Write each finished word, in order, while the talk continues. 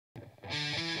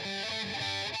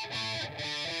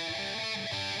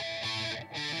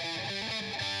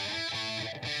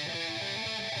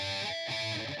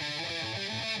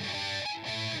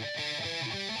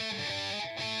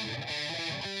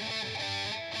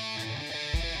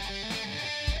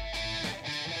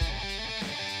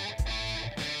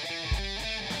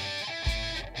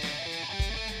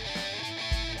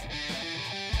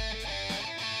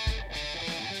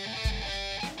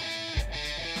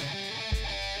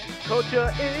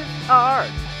Culture is art.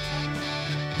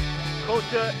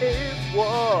 Culture is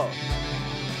war.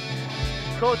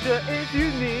 Culture is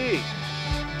unique.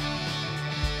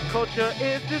 Culture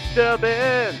is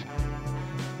disturbing.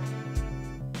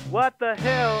 What the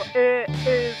hell it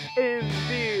is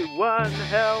indeed one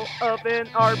hell of an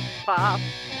art pop.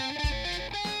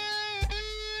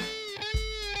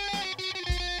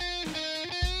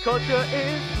 Culture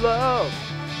is love.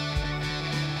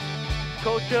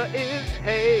 Culture is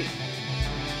hate.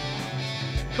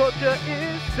 Culture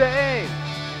is sane.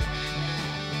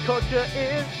 Culture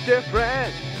is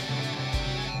different.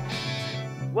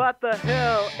 What the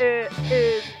hell it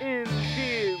is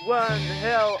indeed one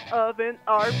hell of an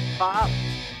art pop.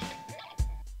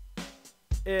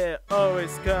 It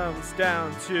always comes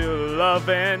down to love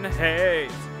and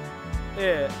hate.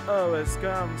 It always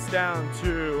comes down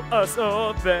to us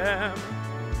or them.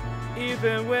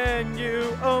 Even when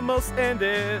you almost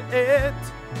ended it,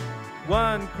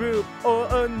 one group or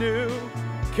a new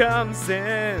comes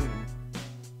in.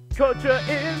 Culture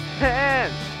is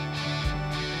hand.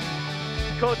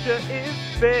 Culture is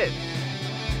fit.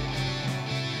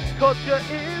 Culture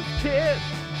is kiss.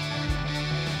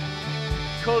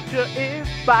 Culture is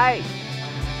bite.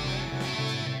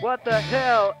 What the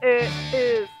hell it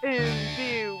is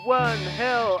indeed one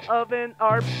hell of an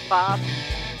art pop.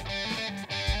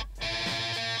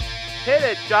 Hit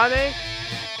it, Johnny!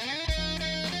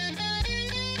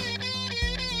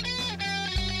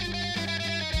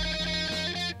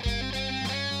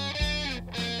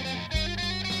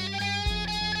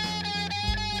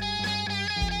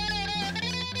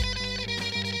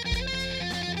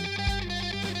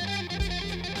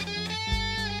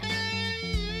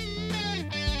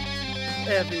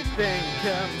 Everything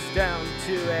comes down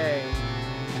to a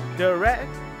direct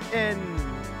and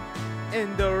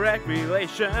indirect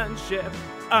relationship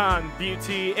on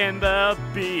Beauty and the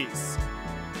Beast,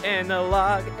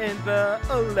 analog and the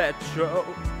electro,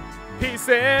 peace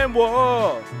and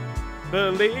war,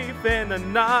 belief in the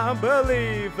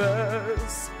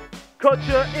non-believers.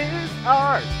 Culture is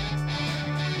art.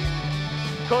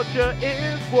 Culture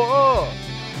is war.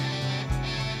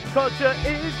 Culture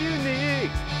is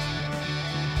unique.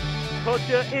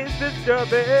 Culture is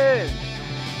disturbing.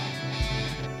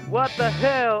 What the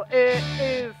hell it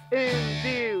is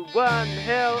indeed one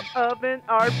hell of an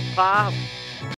art pop.